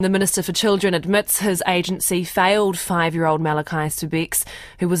The Minister for Children admits his agency failed 5-year-old Malachi Subex,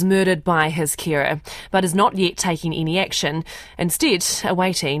 who was murdered by his carer, but is not yet taking any action, instead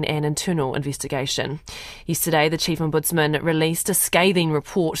awaiting an internal investigation. Yesterday, the Chief Ombudsman released a scathing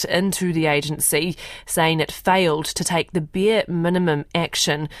report into the agency, saying it failed to take the bare minimum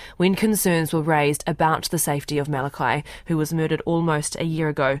action when concerns were raised about the safety of Malachi, who was murdered almost a year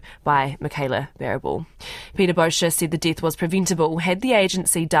ago by Michaela Barrable. Peter Boscher said the death was preventable had the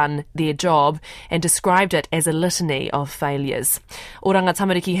agency done their job and described it as a litany of failures. Oranga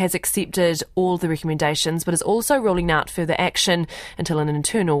Tamariki has accepted all the recommendations but is also ruling out further action until an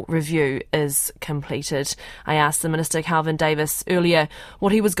internal review is completed. I asked the Minister, Calvin Davis, earlier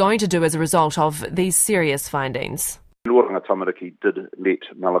what he was going to do as a result of these serious findings. Oranga Tamariki did let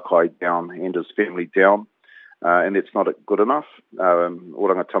Malachi down and his family down. And it's not good enough.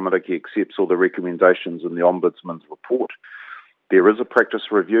 Oranga Tamariki accepts all the recommendations in the Ombudsman's report. There is a practice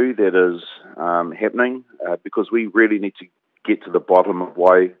review that is happening because we really need to get to the bottom of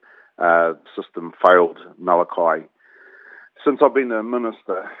why the system failed Malachi. Since I've been the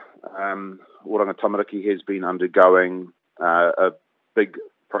Minister, Oranga Tamariki has been undergoing a big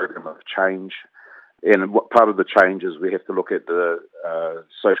program of change. And part of the change is we have to look at the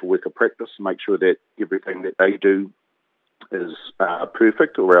social worker practice, make sure that everything that they do is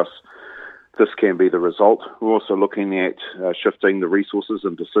perfect, or else this can be the result. We're also looking at shifting the resources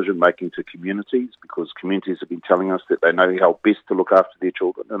and decision-making to communities, because communities have been telling us that they know how best to look after their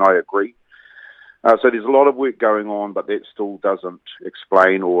children, and I agree. So there's a lot of work going on, but that still doesn't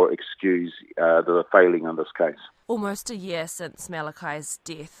explain or excuse the failing in this case. Almost a year since Malachi's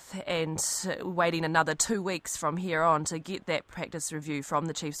death, and waiting another 2 weeks from here on to get that practice review from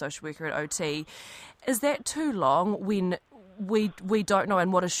the Chief Social Worker at OT. Is that too long when we don't know,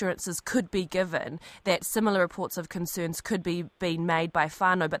 and what assurances could be given that similar reports of concerns could be being made by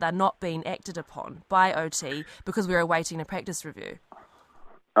whānau, but they're not being acted upon by OT because we're awaiting a practice review?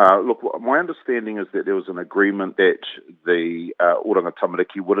 Look, my understanding is that there was an agreement that the Oranga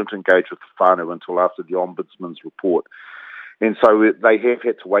Tamariki wouldn't engage with the whānau until after the Ombudsman's report. And so they have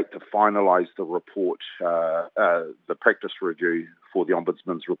had to wait to finalise the report, the practice review for the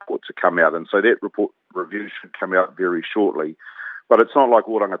Ombudsman's report to come out. And so that report review should come out very shortly. But it's not like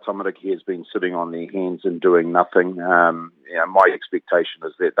Oranga Tamariki has been sitting on their hands and doing nothing. My expectation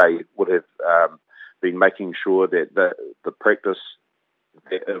is that they would have been making sure that the practice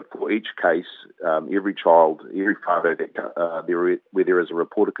for each case, every child, every father where there is a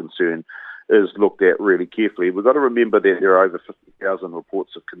report of concern is looked at really carefully. We've got to remember that there are over 50,000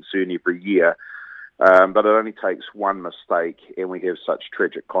 reports of concern every year, but it only takes one mistake and we have such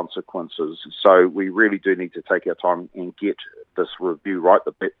tragic consequences. So we really do need to take our time and get this review right,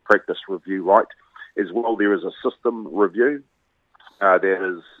 the practice review right. As well, there is a system review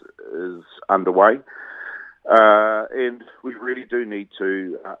that is underway. And we really do need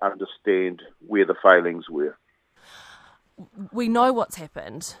to understand where the failings were. We know what's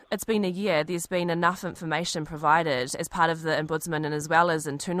happened. It's been a year. There's been enough information provided as part of the Ombudsman and as well as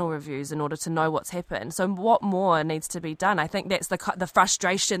internal reviews in order to know what's happened. So what more needs to be done? I think that's the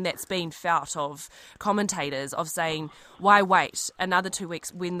frustration that's been felt of commentators of saying, why wait another 2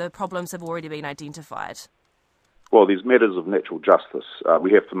 weeks when the problems have already been identified? Well, there's matters of natural justice.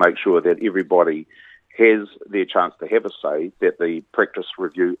 We have to make sure that everybody has their chance to have a say, that the practice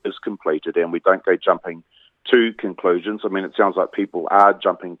review is completed and we don't go jumping to conclusions. I mean, it sounds like people are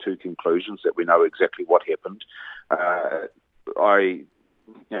jumping to conclusions that we know exactly what happened.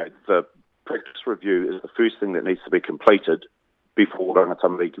 The practice review is the first thing that needs to be completed before Oranga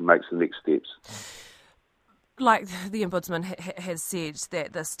Tamariki makes the next steps. Like the Ombudsman has said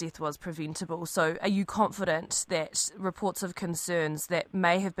that this death was preventable, so are you confident that reports of concerns that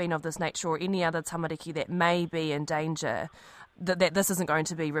may have been of this nature or any other tamariki that may be in danger, that this isn't going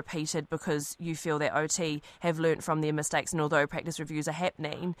to be repeated because you feel that OT have learnt from their mistakes, and although practice reviews are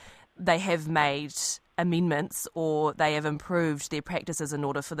happening, they have made amendments or they have improved their practices in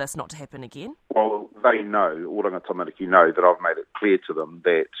order for this not to happen again? Well, they know, Oranga Tamariki know that I've made it clear to them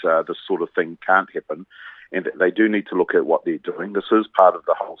that this sort of thing can't happen, and that they do need to look at what they're doing. This is part of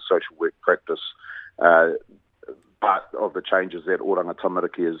the whole social work practice, part of the changes that Oranga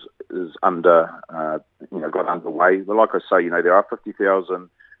Tamariki is got underway. But like I say, there are 50,000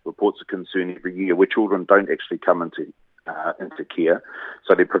 reports of concern every year where children don't actually come into care.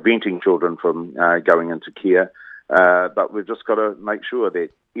 So they're preventing children from going into care. But we've just got to make sure that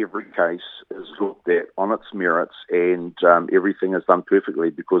every case is looked at on its merits and everything is done perfectly,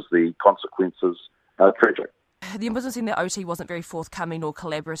 because the consequences are tragic. the Ombudsman saying that OT wasn't very forthcoming or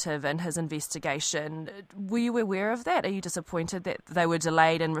collaborative in his investigation. Were you aware of that? Are you disappointed that they were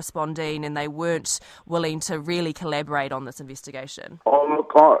delayed in responding and they weren't willing to really collaborate on this investigation? Oh,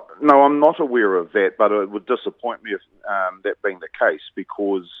 look, no, I'm not aware of that, but it would disappoint me if that being the case,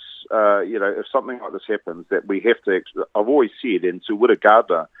 because if something like this happens, that we have to. I've always said, and to Whitta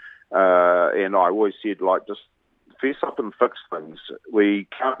Gardner, and I always said, just fess up and fix things. We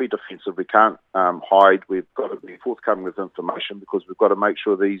can't be defensive. We can't hide. We've got to be forthcoming with information, because we've got to make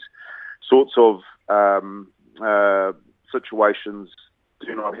sure these sorts of situations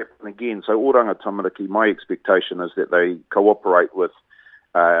do not happen again. So Oranga Tamariki, my expectation is that they cooperate with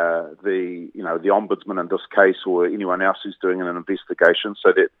the Ombudsman in this case, or anyone else who's doing an investigation,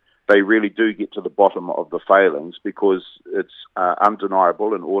 so that they really do get to the bottom of the failings, because it's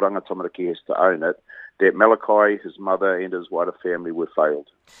undeniable, and Oranga Tamariki has to own it, that Malachi, his mother and his wider family were failed.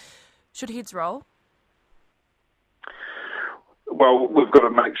 Should heads roll? Well, we've got to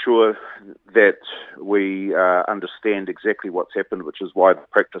make sure that we understand exactly what's happened, which is why the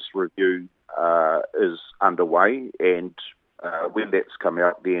practice review is underway, and when that's come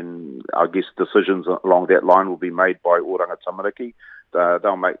out, then I guess decisions along that line will be made by Oranga Tamariki.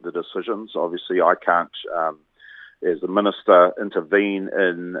 They'll make the decisions. Obviously, I can't, as a minister, intervene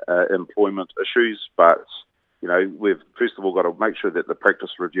in employment issues, but we've first of all got to make sure that the practice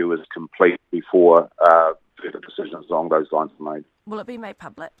review is complete before further decisions along those lines are made. Will it be made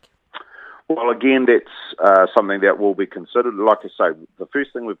public? Well, again, that's something that will be considered. Like I say, the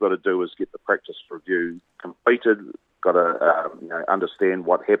first thing we've got to do is get the practice review completed. Got to understand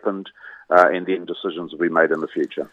what happened, and then decisions will be made in the future.